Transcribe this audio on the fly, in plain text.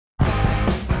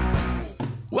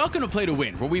Welcome to Play to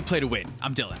Win, where we play to win.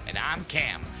 I'm Dylan. And I'm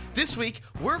Cam. This week,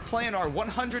 we're playing our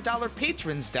 $100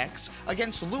 patrons decks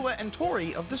against Lua and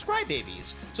Tori of the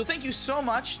SCRYBABIES. So thank you so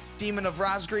much, Demon of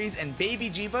Rosgrees and Baby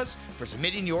Jeebus, for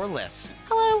submitting your list.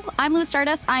 Hello, I'm Lou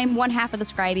Stardust. I'm one half of the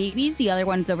SCRYBABIES. The other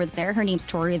one's over there. Her name's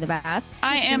Tori the Bass.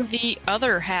 I am the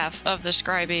other half of the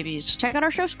SCRYBABIES. Check out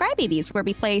our show SCRYBABIES, where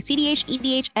we play cEDH,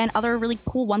 EDH, and other really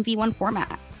cool 1v1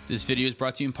 formats. This video is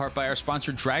brought to you in part by our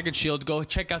sponsor, Dragon Shield. Go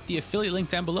check out the affiliate link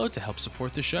down below to help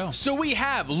support the show. So we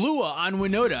have Lua on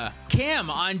WINOTA,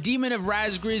 Cam on Demon of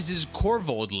Rosgrees'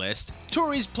 KORVOLD list,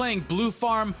 Tori's playing Blue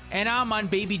Farm, and I'm on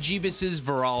Baby Jeebus'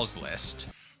 VAROLZ list.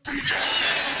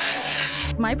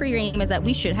 My pre-game is that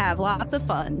we should have lots of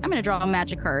fun. I'm going to draw a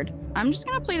magic card. I'm just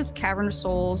going to play this Cavern of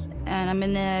Souls, and I'm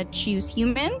going to choose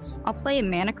humans. I'll play a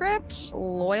Mana Crypt,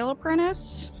 Loyal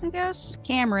Apprentice, I guess.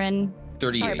 Cameron.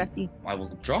 38. Sorry, bestie. I will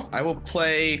draw. I will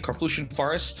play Carflution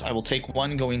Forest. I will take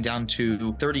one going down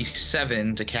to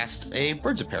 37 to cast a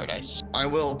Birds of Paradise. I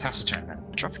will pass a turn then.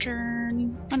 Draw for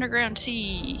turn. Underground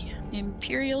Sea.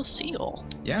 Imperial Seal.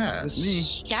 Yes.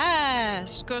 Me.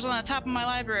 Yes! Goes on the top of my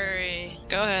library.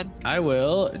 Go ahead. I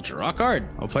will draw a card.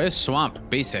 I'll play a Swamp,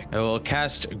 basic. I will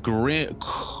cast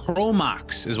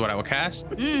Chromox is what I will cast.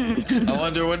 I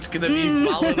wonder what's going to be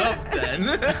followed up then.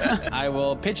 I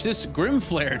will pitch this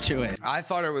Grimflare to it. I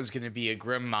thought it was going to be a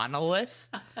Grim Monolith,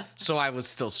 so I was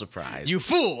still surprised. You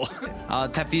fool! I'll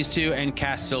tap these two and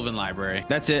cast Sylvan Library.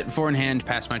 That's it. 4 in hand,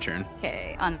 pass my turn.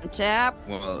 Okay, untap.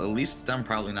 Well, at least I'm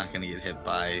probably not going to get hit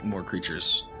by more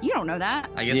creatures. You don't know that.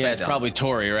 I guess Yeah, I it's don't. probably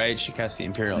Tori, right? She cast the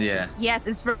Imperial. Yeah. Yes,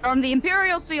 it's from the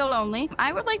Imperial Seal only.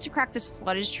 I would like to crack this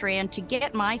Flooded Strand to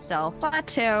get myself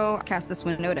Plateau, cast this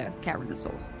WINOTA, Cavern of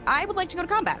Souls. I would like to go to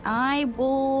combat. I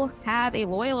will have a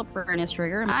Loyal Apprentice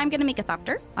trigger. I'm going to make a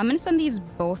Thopter. I'm going to send these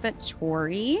both at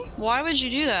Tori. Why would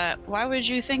you do that? Why would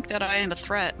you think that I am a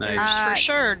threat? Nice. There's for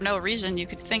sure no reason you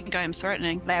could think I am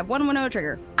threatening. But I have one WINOTA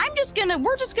trigger.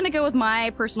 We're just gonna go with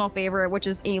my personal favorite, which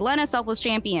is a Lena Selfless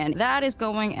Champion. That is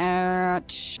going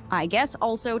at, I guess,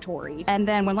 also Tori. And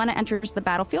then when Lena enters the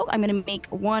battlefield, I'm gonna make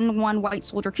 1/1 white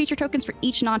soldier creature tokens for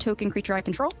each non-token creature I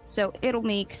control. So it'll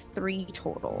make 3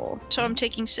 total. So I'm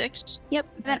taking 6. Yep.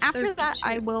 Then That's after that, 32.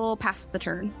 I will pass the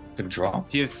turn. Good draw.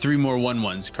 You have 3 more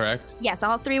 1/1s, correct? Yes,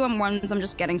 I'll have 3 1/1s. I'm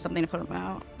just getting something to put them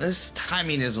out. This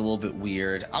timing is a little bit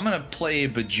weird. I'm going to play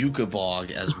Bajuka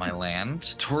Bog as my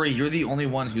land. Tori, you're the only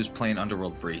one who's playing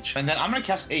Underworld Breach. And then I'm going to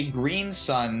cast a Green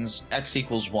Sun's X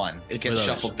 = 1. It gets With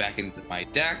shuffled back into my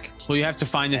deck. Well, you have to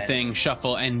find the thing,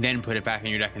 shuffle, and then put it back in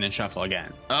your deck, and then shuffle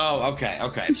again. Oh, okay,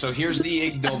 okay. So here's the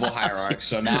Ignoble Hierarch.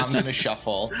 So now I'm going to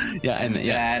shuffle. Yeah, and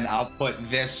Then I'll put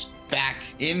this back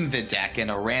in the deck in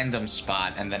a random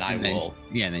spot, and then I will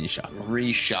then you shuffle.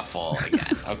 reshuffle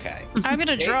again. Okay. I'm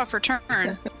gonna draw for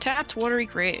turn. Tapped Watery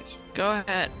Grave. Go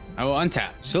ahead. I will untap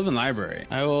Sylvan Library.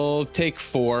 I will take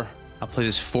 4. I'll play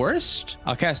this Forest.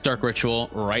 I'll cast Dark Ritual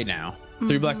right now.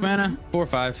 3 black mana,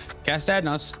 4/5. Cast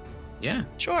Adnos. Yeah.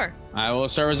 Sure. I will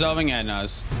start resolving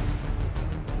Adnos.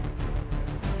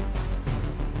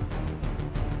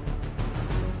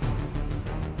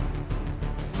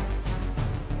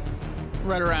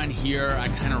 Right around here, I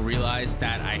kind of realized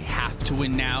that I have to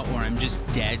win now or I'm just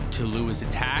dead to Lua's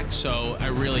attack. So I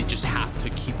really just have to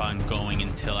keep on going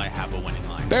until I have a winning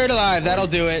line. Buried alive, that'll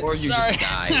do it. Or you Sorry. just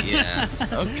die. Yeah.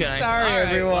 Okay. Sorry, All right,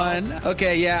 everyone. well.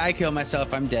 Okay, yeah, I killed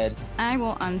myself. I'm dead. I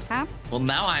will untap. Well,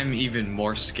 now I'm even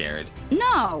more scared.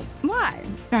 No, why?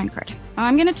 Drawing card.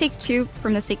 I'm gonna take 2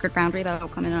 from the Sacred Boundary that'll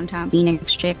come in on top.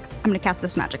 Phoenix Chick. I'm gonna cast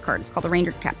this magic card. It's called the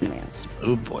Ranger Captain of Mans.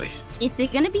 Oh boy. It's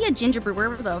gonna be a Ginger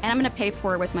Brewer though, and I'm gonna pay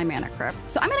for it with my Mana Crypt.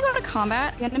 So I'm gonna go to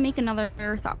combat. I'm gonna make another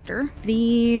Thopter.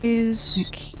 These,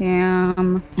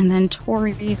 Cam, and then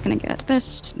Tori's gonna get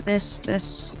this.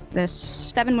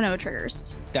 7 WINOTA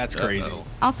triggers. That's crazy. Uh-oh.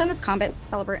 I'll send this Combat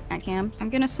Celebrant at Cam. I'm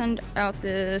gonna send out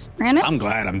this Granite. I'm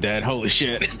glad I'm dead. Holy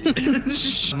shit.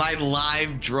 My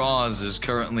live draws is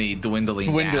currently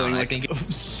dwindling down. I think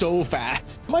so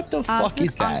fast. What the fuck so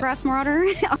is that? Grass Marauder.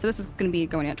 So this is gonna be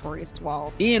going at Tori's as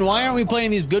well. Ian, why aren't we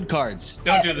playing these good cards?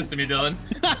 Don't do this to me, Dylan.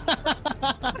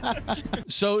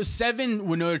 So 7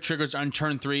 WINOTA triggers on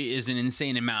turn 3 is an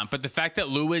insane amount, but the fact that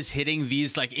Lua is hitting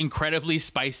these like incredibly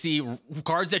spicy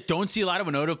cards that don't see a lot of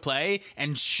WINOTA play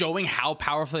and showing how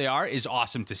powerful they are is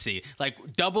awesome to see.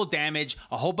 Like double damage,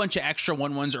 a whole bunch of extra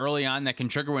 1/1s early on that can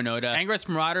trigger WINOTA. Angrath's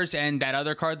Marauders and that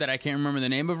other card that I can't remember the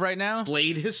name of right now.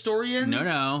 Blade Historian?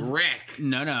 No. Rick.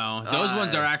 No. Those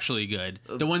ones are actually good.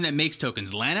 The one that makes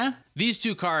tokens. Lana? These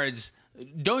 2 cards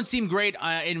don't seem great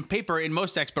in paper in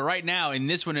most decks, but right now in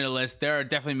this one in the list, they're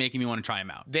definitely making me want to try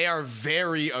them out. They are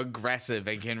very aggressive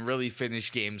and can really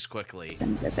finish games quickly.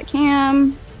 Send this a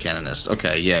Cam. Canonist.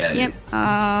 Okay, yeah. Yep.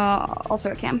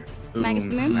 Also a Cam. Magus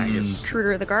the Moon. Magus.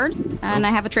 Recruiter of the Guard. And I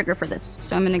have a trigger for this.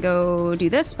 So I'm going to go do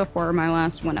this before my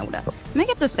last WINOTA. Let me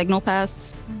get the signal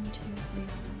pass. 1, 2, 3,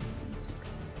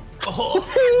 4, 5,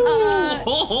 6.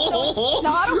 So it's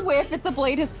not a whiff, it's a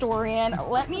Blade Historian.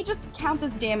 Let me just count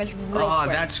this damage real quick.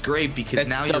 That's great because That's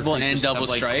now double you're and double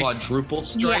strike? Quadruple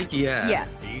strike. Yes. Yeah.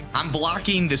 Yes. I'm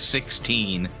blocking the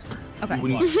 16.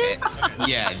 Okay.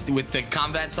 Yeah, with the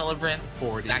combat celebrant,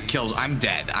 40. that kills. I'm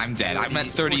dead. I'm at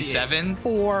 37.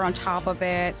 4 on top of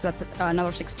it. So that's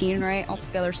another 16, right?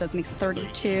 Altogether, so it makes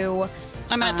 32.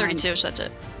 I'm at 32, so that's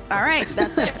it. All right,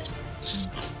 that's it.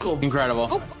 Cool. Incredible.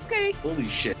 Oh, okay. Holy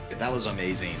shit, that was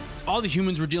amazing. All the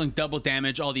humans were dealing double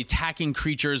damage. All the attacking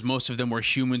creatures, most of them were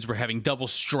humans, were having double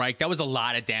strike. That was a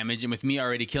lot of damage. And with me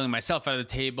already killing myself out of the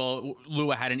table,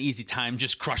 Lua had an easy time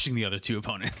just crushing the other two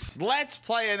opponents. Let's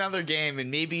play another game and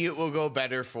maybe it will go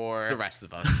better for the rest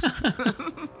of us.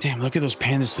 Damn, look at those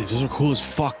panda sleeves. Those are cool as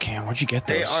fuck, Cam. Where'd you get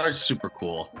those? They are super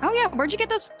cool. Oh, yeah. Where'd you get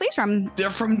those sleeves from?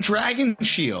 They're from Dragon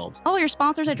Shield. Oh, your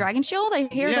sponsors at Dragon Shield? I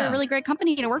hear they're Yeah. a really great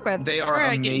company to work with. They are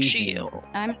Dragon amazing. Shield.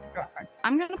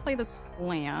 I'm going to play this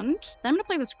land. Then I'm going to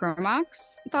play this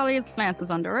Chromax. Thalia's Lance is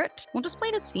under it. We'll just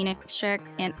play this Phoenix check.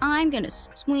 And I'm going to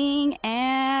swing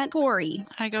at Tori.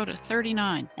 I go to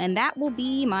 39. And that will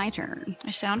be my turn.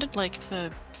 I sounded like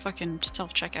the fucking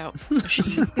self-checkout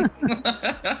machine.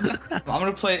 I'm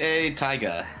gonna play a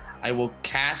Taiga. I will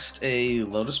cast a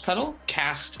Lotus Petal,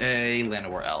 cast a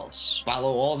Llanowar Elves. Follow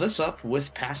all this up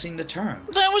with passing the turn.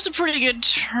 That was a pretty good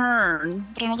turn,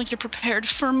 but I don't think you're prepared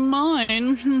for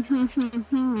mine.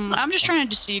 I'm just trying to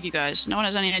deceive you guys. No one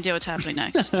has any idea what's happening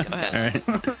next. Go ahead.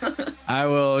 All right. I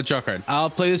will draw a card.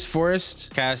 I'll play this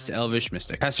Forest, cast Elvish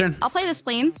Mystic. Pass turn. I'll play this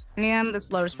Plains and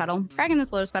this Lotus Petal. Dragging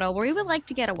this Lotus Petal, we would like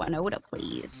to get a WINOTA,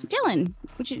 please. Dylan,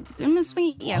 would you, I'm gonna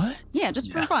swing, yeah. What? Yeah,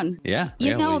 just for fun. Yeah.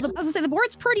 You know, as I say, the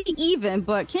board's pretty even,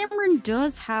 but Cameron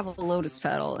does have a Lotus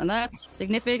Petal, and that's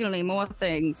significantly more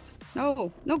things.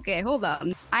 No, okay, hold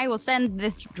on. I will send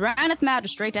this Draneth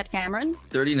Magistrate at Cameron.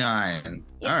 39.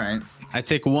 All right. I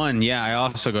take 1. Yeah, I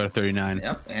also go to 39.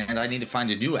 Yep. And I need to find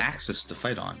a new axis to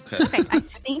fight on. Okay. Okay, I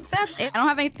think that's it. I don't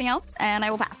have anything else, and I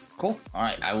will pass. Cool. All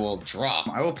right. I will draw.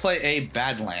 I will play a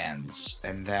Badlands,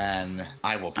 and then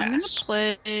I will pass. I'm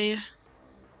gonna play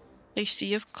a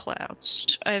Sea of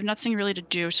Clouds. I have nothing really to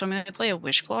do, so I'm gonna play a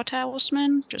Wishclaw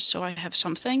Talisman, just so I have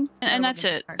something. And that's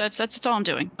it. That's all I'm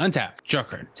doing. Untap. Draw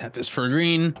card. Tap this for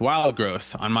green. Wild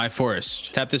Growth on my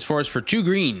forest. Tap this forest for 2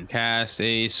 green. Cast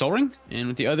a Soul Ring. And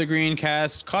with the other green,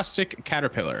 cast Caustic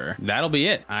Caterpillar. That'll be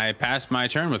it. I passed my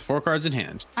turn with 4 cards in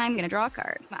hand. I'm gonna draw a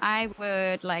card. I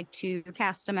would like to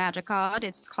cast a magic card.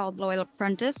 It's called Loyal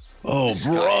Apprentice. Oh,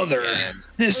 brother.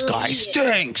 This guy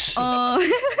stinks. I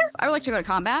would like to go to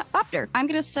combat. Thopter. I'm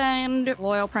gonna send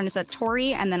Loyal Apprentice at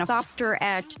Tori, and then a Thopter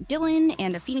at Dylan,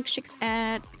 and a Phoenix Chicks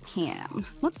at Cam.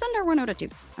 Let's send our WINOTA too.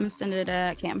 I'm gonna send it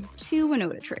at Cam. 2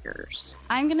 WINOTA triggers.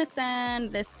 I'm gonna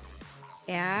send this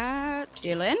at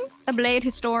Dylan, a Blade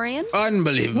Historian.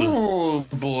 Unbelievable. Oh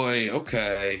boy.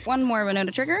 Okay. 1 more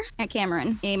WINOTA trigger at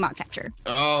Cameron, a Mock Catcher.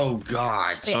 Oh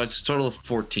god. So it's a total of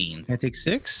 14. I take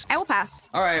 6. I will pass.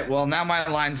 All right. Well, now my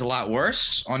line's a lot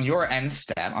worse. On your end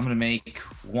step, I'm gonna make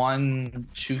 1,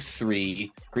 2,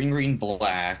 3 green,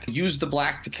 black. Use the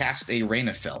black to cast a Rain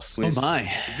of Filth. Oh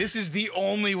my. This is the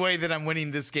only way that I'm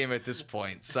winning this game at this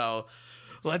point. So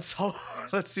let's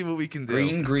see what we can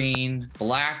do. Green,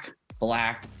 black,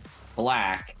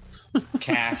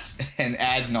 cast and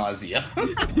ad nausea.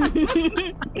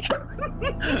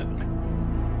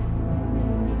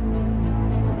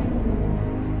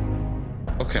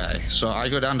 Okay, so I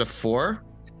go down to 4.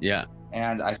 Yeah.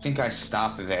 And I think I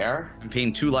stop there. I'm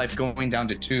paying 2 life going down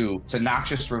to 2 to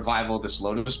Noxious Revival this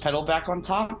Lotus Petal back on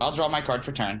top. I'll draw my card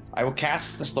for turn. I will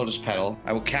cast this Lotus Petal.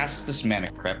 I will cast this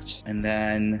Mana Crypt. And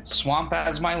then Swamp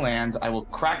as my land. I will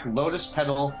crack Lotus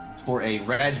Petal for a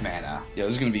red mana. Yeah,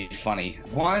 this is going to be funny.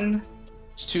 1,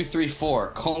 2, 3,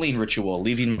 4. Choline Ritual,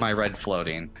 leaving my red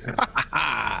floating.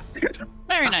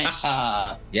 Very nice.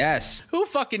 Yes. Who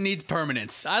fucking needs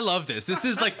permanence? I love this. This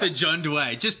is like the Jund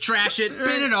way. Just trash it,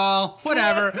 bin it all,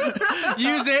 whatever.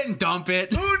 Use it and dump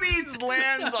it. Who needs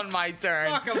lands on my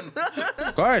turn? Fuck 'em.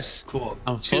 Of course. Cool.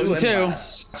 I'm 2 floating and 2.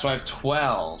 less. So I have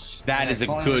 12. That is a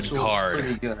Choline good Ritual's card.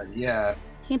 Pretty good, yeah.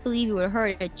 Can't believe you would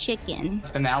hurt a chicken.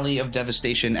 Finale of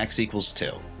Devastation, X equals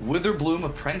 2. Witherbloom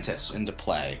Apprentice into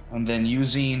play. And then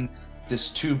using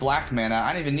this 2 black mana,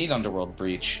 I don't even need Underworld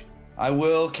Breach. I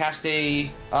will cast a.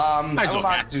 Might as I will well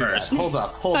not cast do first. that. Hold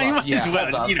up. You Yeah, might as well,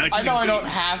 hold up. you know, I know I don't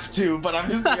have to, but I'm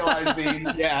just realizing.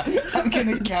 Yeah, I'm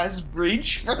gonna cast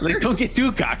Breach first. Like, don't get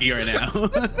too cocky right now.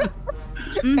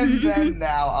 And then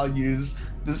now I'll use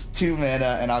this 2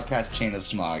 mana and I'll cast Chain of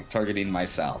Smog, targeting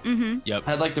myself. Yep.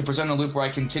 I'd like to present a loop where I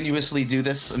continuously do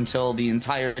this until the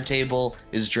entire table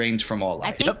is drained from all I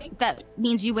life. think that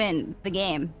means you win the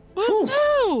game.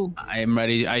 Woo! I am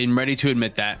ready to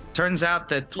admit that. Turns out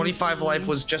that 25 life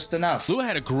was just enough. Lua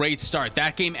had a great start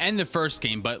that game and the first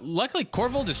game, but luckily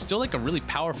KORVOLD is still like a really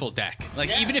powerful deck. Like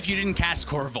even if you didn't cast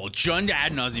KORVOLD, Jund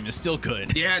ad nauseum is still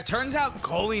good. Yeah, it turns out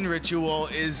Culling Ritual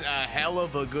is a hell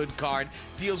of a good card.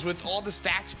 Deals with all the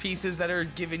stacks pieces that are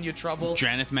giving you trouble.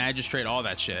 Dranith Magistrate, all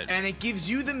that shit. And it gives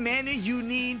you the mana you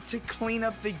need to clean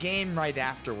up the game right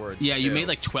afterwards. Yeah, you too. made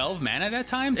like 12 mana that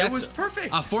time? It was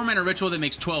perfect. A 4 mana ritual that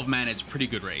makes 12 mana is a pretty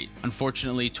good rate.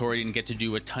 Unfortunately, Tori didn't get to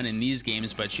do a ton in these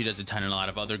games, but she does a ton in a lot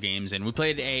of other games. And we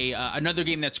played another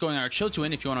game that's going on our Chill to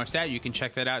Win. If you want to watch that, you can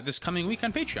check that out this coming week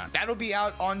on Patreon. That'll be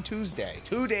out on Tuesday.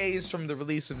 2 days from the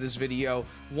release of this video.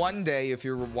 1 day if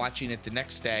you're watching it the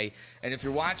next day. And if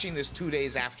you're watching this 2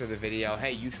 days after the video,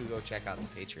 hey, you should go check out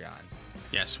the Patreon.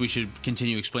 Yes, we should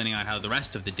continue explaining on how the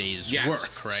rest of the days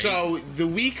work, right? So the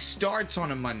week starts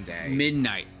on a Monday.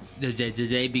 Midnight. The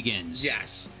day begins.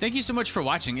 Yes. Thank you so much for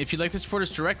watching. If you'd like to support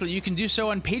us directly, you can do so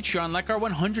on Patreon like our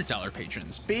 $100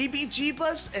 patrons. Baby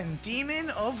Jeebus and Demon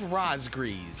of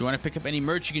Rosgrees. If you want to pick up any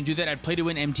merch, you can do that at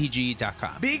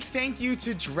playtowinmtg.com. Big thank you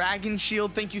to Dragon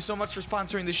Shield. Thank you so much for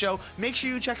sponsoring the show. Make sure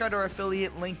you check out our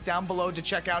affiliate link down below to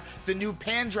check out the new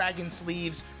Pandragon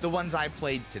sleeves, the ones I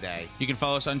played today. You can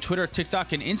follow us on Twitter,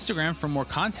 TikTok, and Instagram for more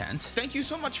content. Thank you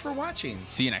so much for watching.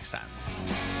 See you next time.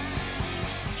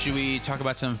 Should we talk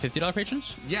about some $50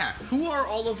 patrons? Yeah, who are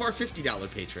all of our $50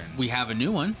 patrons? We have a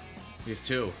new one. We have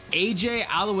 2. AJ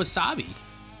Alawasabi.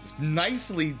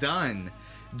 Nicely done.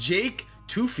 Jake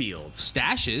Twofield.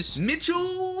 Stashes.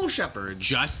 Mitchell Shepard.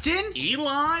 Justin.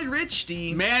 Eli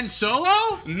Richstein. Man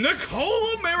Solo.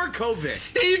 Nikola Marikovic.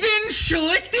 Steven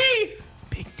Schlichty.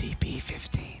 Big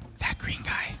DP15. That green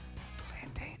guy.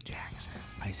 Plantain Jackson.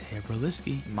 Isaiah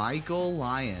Berlisky. Michael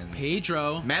Lyon.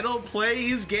 Pedro. Metal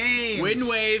Plays Games.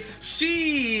 Windwave.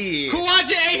 C.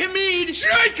 Kawaja A. Hamid.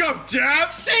 Jacob Depp.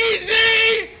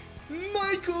 CZ.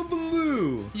 Michael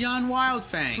Blue. Jan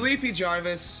Wildfang. Sleepy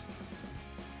Jarvis.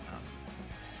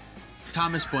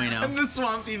 Thomas Bueno. And the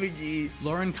Swampy McGee.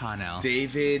 Lauren Connell.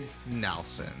 David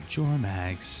Nelson.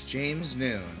 Jormags. James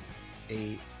Noon.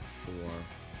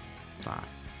 845.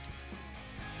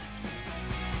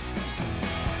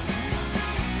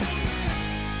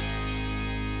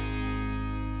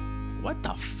 What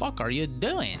the fuck are you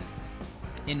doing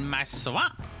in my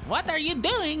swamp? What are you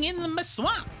doing in my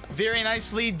swamp? Very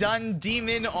nicely done,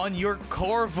 Demon, on your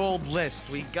KORVOLD list.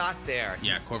 We got there.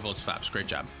 Yeah, KORVOLD slaps. Great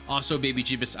job. Also, Baby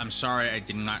Jeebus, I'm sorry I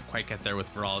did not quite get there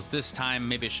with VAROLZ this time.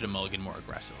 Maybe I should have mulliganed more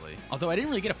aggressively. Although I didn't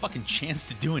really get a fucking chance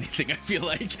to do anything. I feel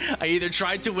like I either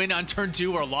tried to win on turn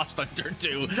 2 or lost on turn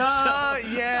 2.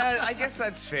 Yeah, I guess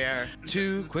that's fair.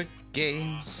 2 quick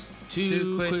games.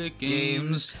 Two quick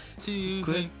games. Two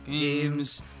quick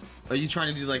games. Are you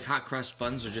trying to do like hot cross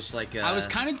buns or just like I was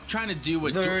kind of trying to do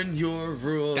what learn your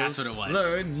rules? That's what it was.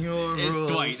 Learn your rules.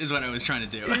 It's Dwight is what I was trying to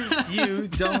do. If you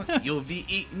don't, you'll be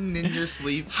eaten in your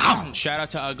sleep. Shout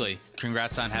out to Ugly.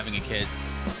 Congrats on having a kid.